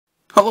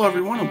Hello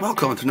everyone and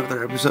welcome to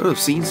another episode of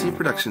CNC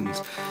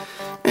Productions.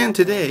 And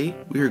today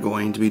we are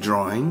going to be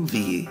drawing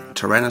the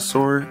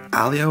Tyrannosaur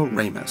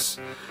Alioramus.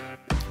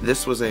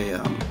 This was a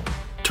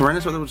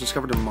Tyrannosaur that was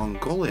discovered in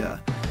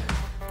Mongolia,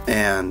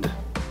 and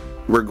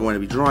we're going to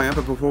be drawing it,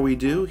 but before we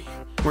do,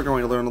 we're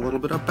going to learn a little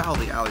bit about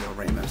the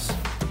Alioramus.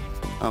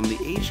 The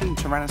Asian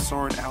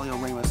Tyrannosaur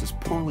Alioramus is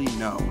poorly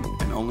known,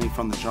 and only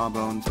from the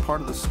jawbones,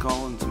 part of the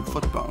skull, and some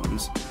foot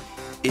bones.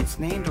 Its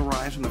name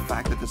derives from the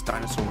fact that this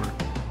dinosaur,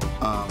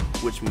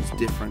 which means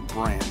different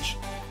branch,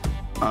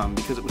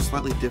 because it was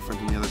slightly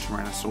different than the other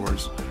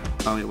tyrannosaurs.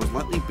 It was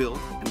lightly built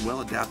and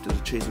well adapted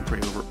to chasing prey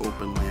over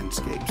open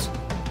landscapes.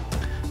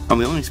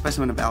 The only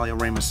specimen of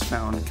Alioramus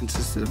found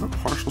consisted of a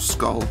partial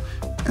skull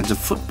and some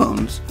foot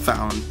bones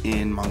found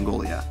in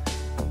Mongolia.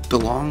 The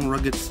long,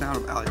 rugged snout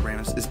of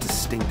Alioramus is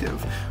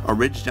distinctive. A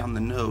ridge down the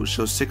nose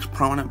shows 6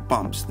 prominent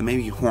bumps that may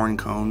be horn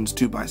cones,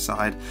 2 by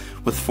side,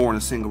 with 4 in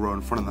a single row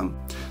in front of them.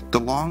 The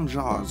long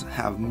jaws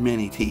have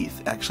many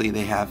teeth. Actually,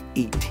 they have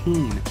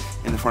 18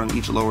 in the front of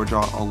each lower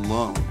jaw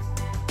alone.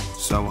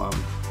 So,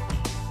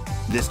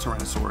 this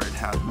Tyrannosaur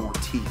had more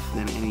teeth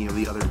than any of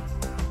the other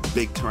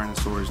big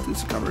Tyrannosaurs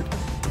discovered.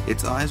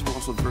 Its eyes were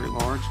also very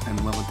large and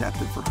well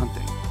adapted for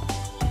hunting.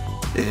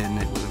 And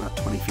it was about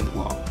 20 feet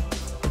long.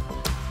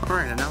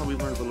 Alright, and now that we've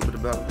learned a little bit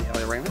about the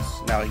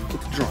Alioramus, now you can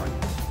get to drawing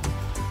it.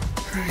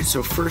 Alright,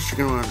 so first you're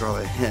going to want to draw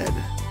the head.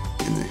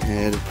 And the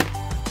head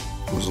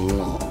was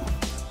long.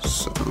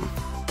 So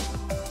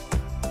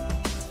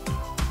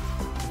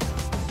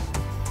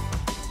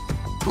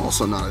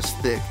also not as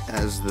thick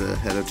as the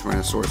head of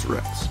Tyrannosaurus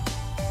Rex.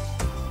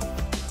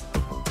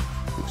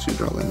 Next you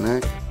draw the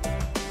neck.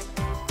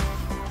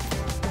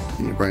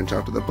 And you branch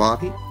out to the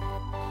body.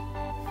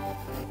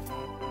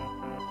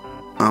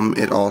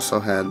 It also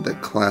had the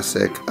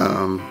classic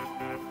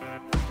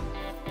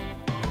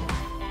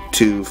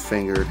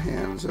 2-fingered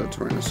hands of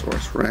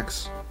Tyrannosaurus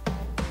Rex,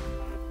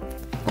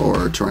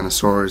 or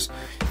Tyrannosaurs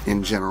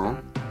in general.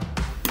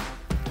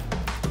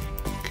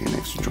 Okay,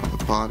 next you draw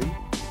the body.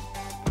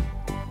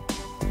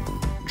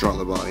 Draw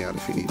the body out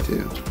if you need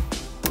to.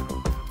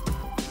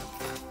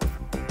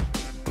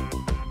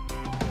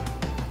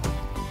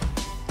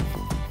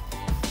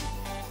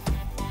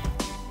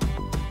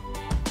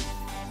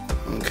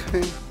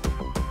 Okay.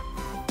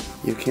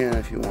 You can,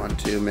 if you want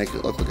to, make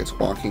it look like it's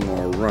walking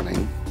or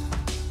running.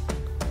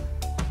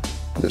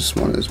 This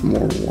one is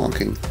more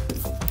walking.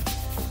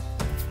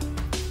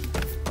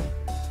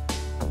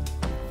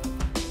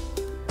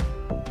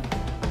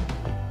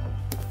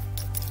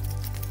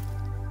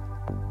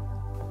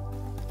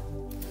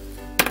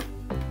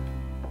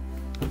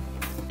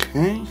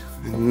 Okay,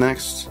 and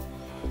next,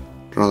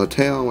 draw the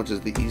tail, which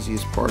is the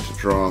easiest part to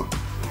draw.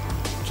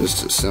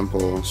 Just a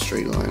simple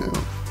straight line out.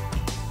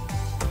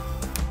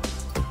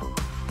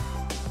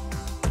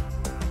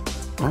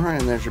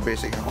 Alright, and there's your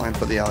basic outline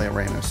for the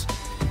Alioramus.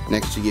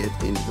 Next you get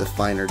into the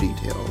finer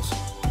details.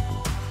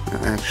 Now,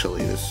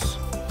 actually, this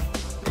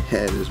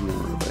head is more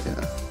of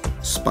a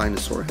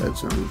Spinosaur head,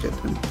 so I'm going to get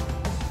to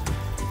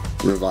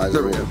revise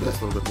it a little bit. It's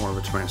a little bit more of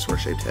a Tyrannosaur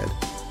shaped head.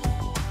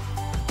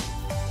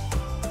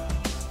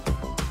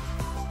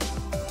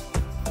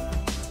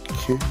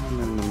 Okay, and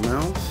then the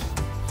mouth.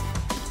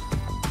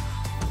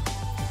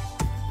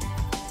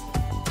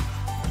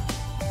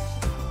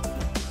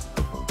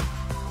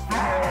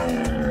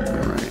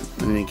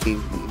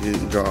 You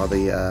draw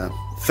the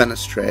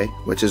fenestrae,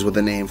 which is with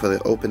the name for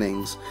the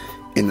openings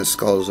in the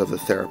skulls of the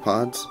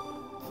theropods.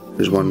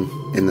 There's one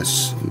in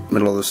the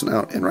middle of the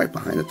snout and right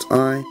behind its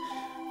eye.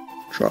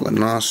 Draw the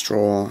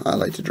nostril. I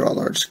like to draw a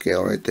large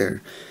scale right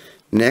there.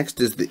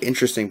 Next is the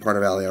interesting part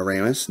of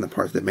Alioramus, and the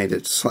part that made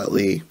it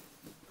slightly,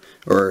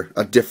 or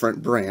a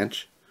different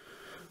branch,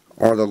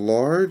 are the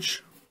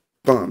large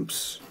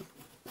bumps,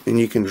 and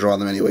you can draw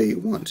them any way you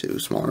want to,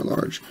 small or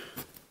large,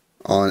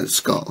 on its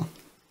skull.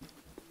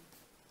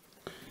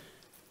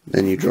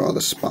 Then you draw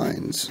the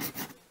spines,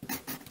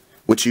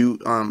 which you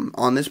on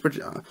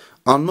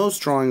most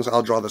drawings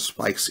I'll draw the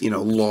spikes,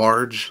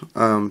 large,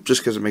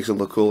 just because it makes it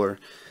look cooler.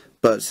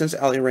 But since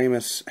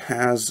Alioramus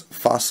has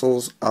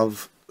fossils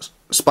of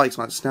spikes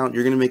on its snout,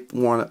 you're gonna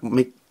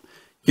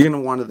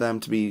want them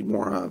to be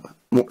more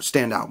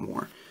stand out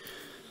more.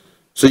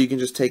 So you can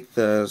just take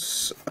the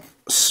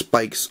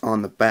spikes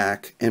on the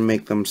back and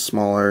make them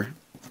smaller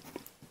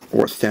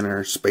or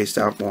thinner, spaced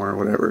out more, or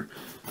whatever.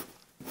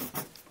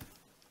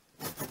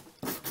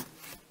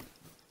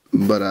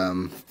 But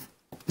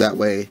that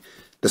way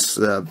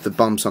the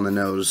bumps on the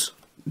nose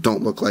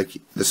don't look like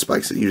the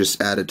spikes that you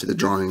just added to the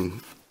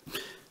drawing,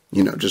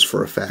 just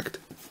for effect.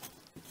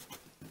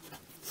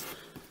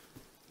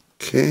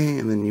 Okay,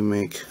 and then you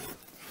make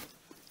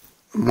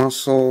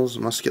muscles,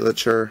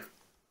 musculature,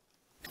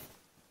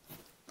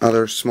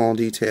 other small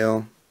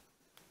detail.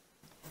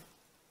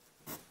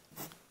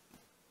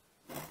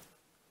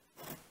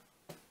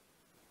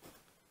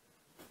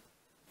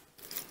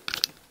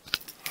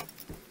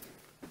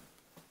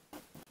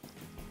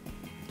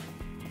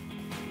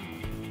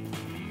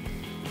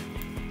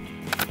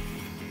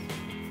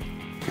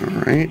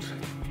 Alright.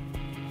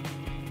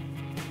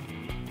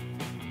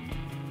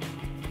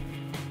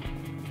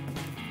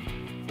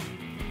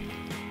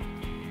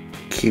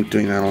 keep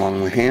doing that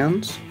along the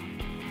hands.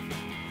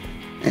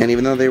 And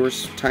even though they were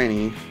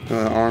tiny,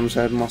 the arms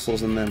had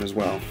muscles in them as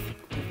well.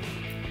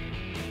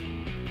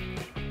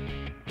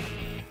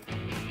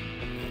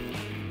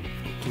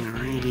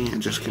 Alrighty,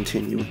 and just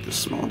continue with the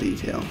small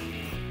detail.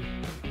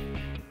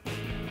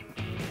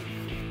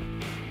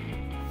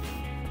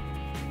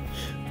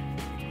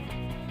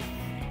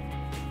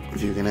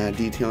 If you can add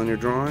detail in your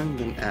drawing,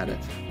 then add it,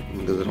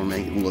 because it'll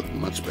make it look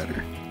much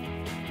better.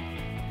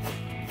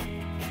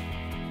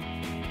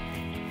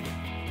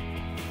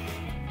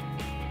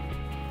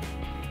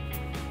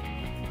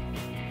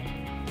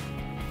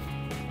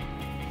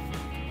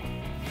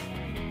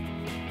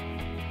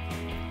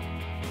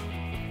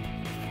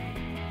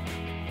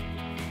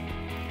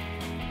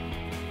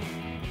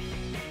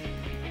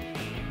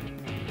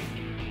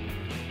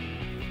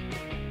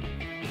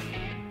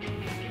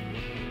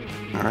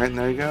 Alright, and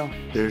there you go.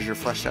 There's your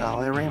fleshed out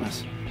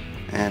Alioramus.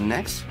 And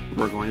next,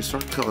 we're going to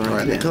start coloring.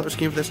 Alright, the color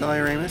scheme for this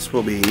Alioramus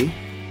will be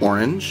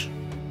orange,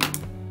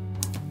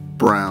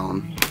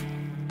 brown,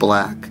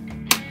 black,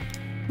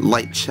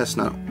 light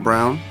chestnut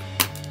brown,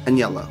 and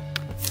yellow.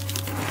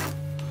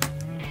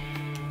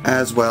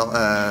 As well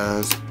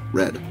as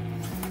red.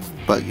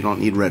 But you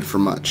don't need red for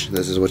much.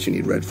 This is what you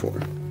need red for.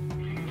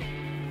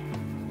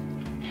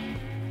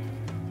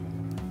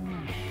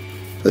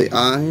 For the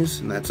eyes,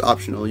 and that's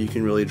optional, you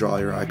can really draw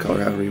your eye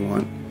color however you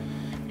want.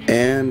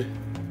 And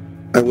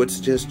I would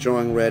suggest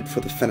drawing red for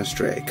the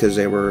fenestrae, because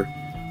they were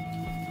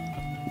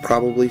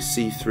probably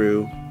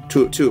see-through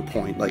to a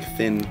point, like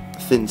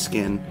thin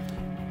skin,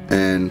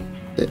 and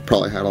it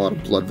probably had a lot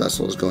of blood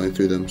vessels going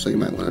through them, so you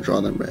might want to draw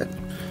them red.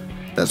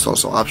 That's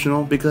also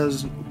optional,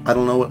 because I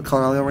don't know what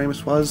color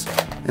Alioramus was,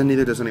 and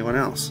neither does anyone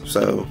else,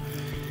 so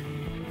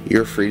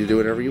you're free to do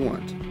whatever you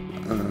want.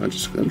 I'm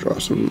just going to draw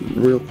some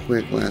real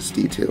quick last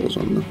details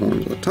on the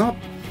horns on the top.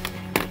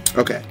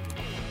 Okay,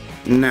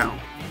 now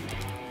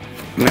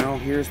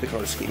here's the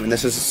color scheme, and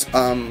this is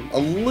a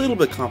little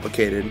bit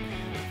complicated,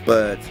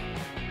 but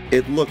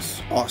it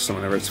looks awesome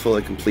whenever it's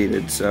fully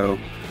completed. So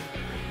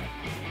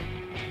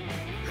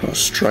draw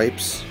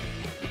stripes,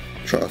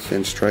 draw a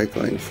thin stripe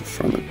going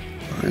from it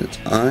behind its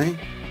eye.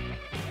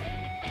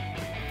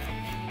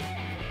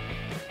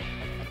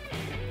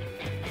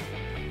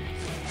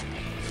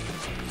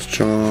 Its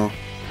jaw.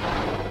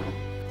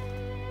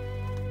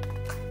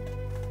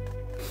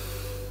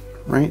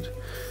 Right.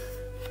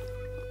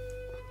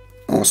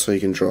 Also, you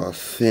can draw a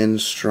thin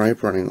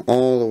stripe running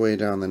all the way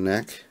down the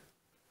neck.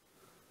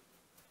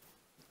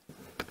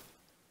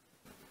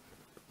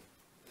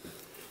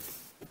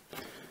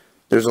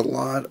 There's a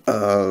lot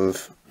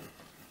of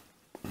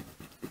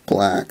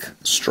black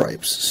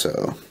stripes,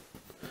 so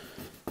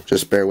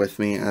just bear with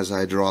me as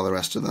I draw the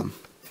rest of them.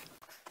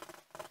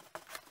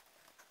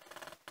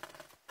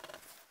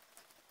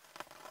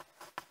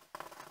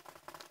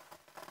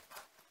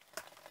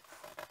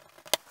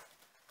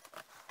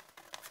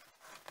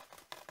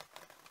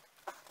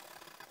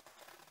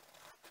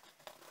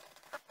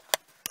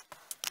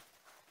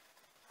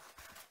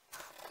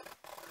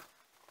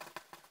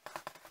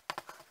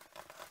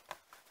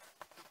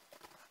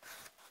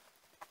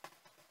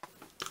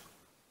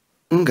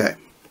 Okay,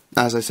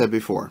 as I said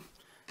before,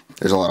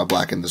 there's a lot of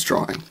black in this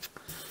drawing,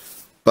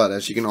 but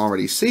as you can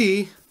already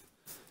see,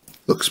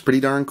 looks pretty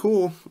darn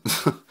cool.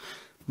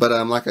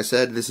 But like I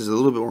said, this is a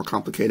little bit more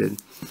complicated,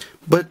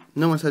 but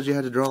no one said you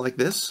had to draw like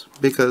this,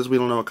 because we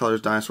don't know what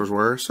colors dinosaurs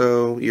were,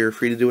 so you're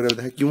free to do whatever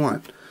the heck you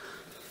want.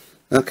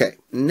 Okay,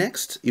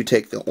 next you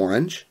take the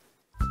orange,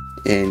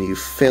 and you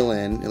fill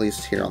in, at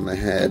least here on the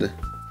head,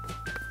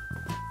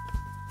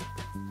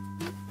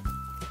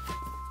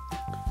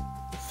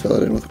 fill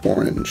it in with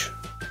orange.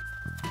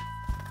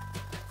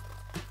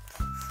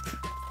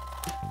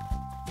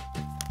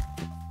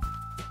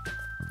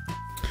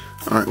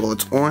 Alright, well,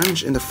 it's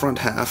orange in the front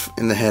half,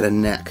 in the head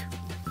and neck.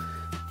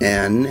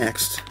 And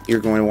next, you're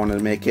going to want to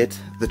make it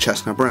the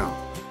chestnut brown.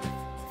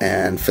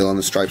 And fill in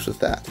the stripes with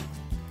that.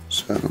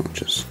 So,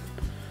 just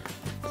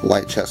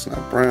light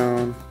chestnut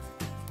brown.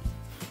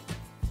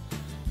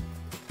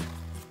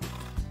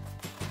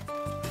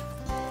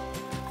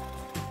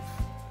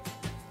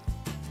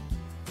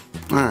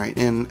 Alright,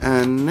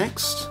 and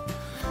next,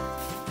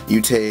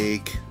 you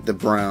take the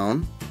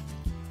brown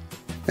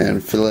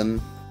and fill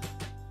in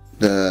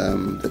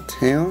the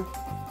tail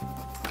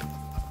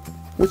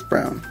with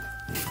brown.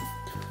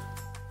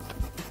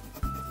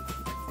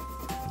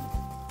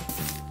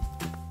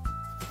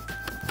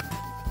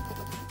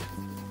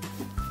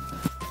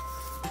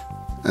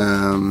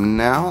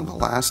 Now the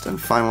last and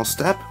final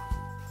step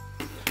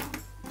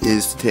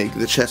is to take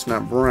the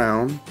chestnut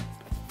brown,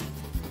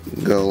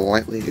 go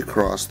lightly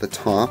across the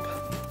top,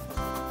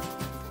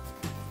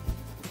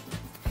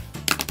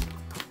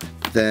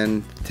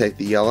 then take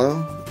the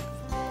yellow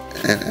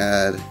and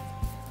add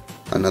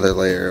another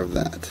layer of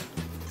that.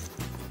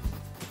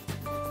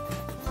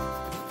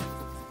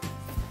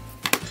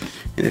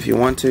 And if you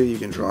want to, you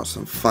can draw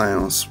some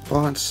final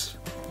spots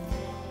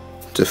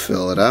to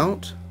fill it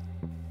out.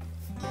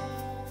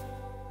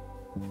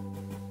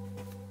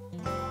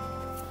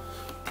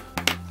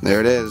 there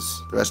it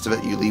is. The rest of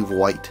it you leave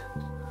white.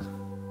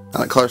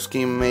 Now, the color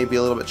scheme may be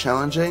a little bit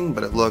challenging,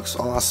 but it looks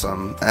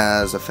awesome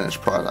as a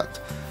finished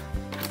product.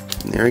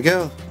 And there we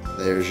go.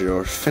 There's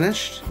your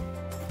finished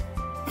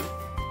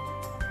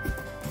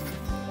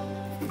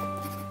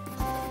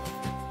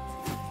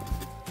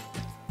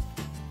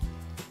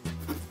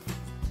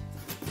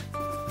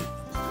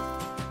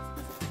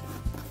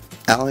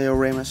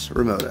Alioramus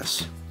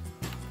remotus.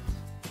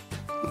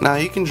 Now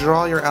you can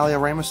draw your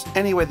Alioramus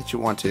any way that you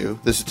want to.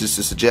 This is just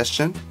a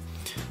suggestion.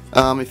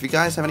 If you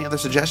guys have any other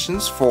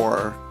suggestions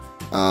for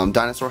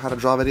dinosaur how to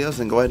draw videos,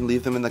 then go ahead and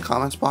leave them in the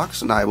comments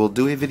box and I will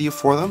do a video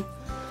for them.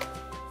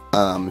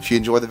 If you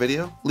enjoy the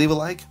video, leave a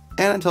like,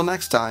 and until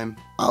next time,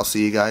 I'll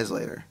see you guys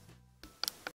later.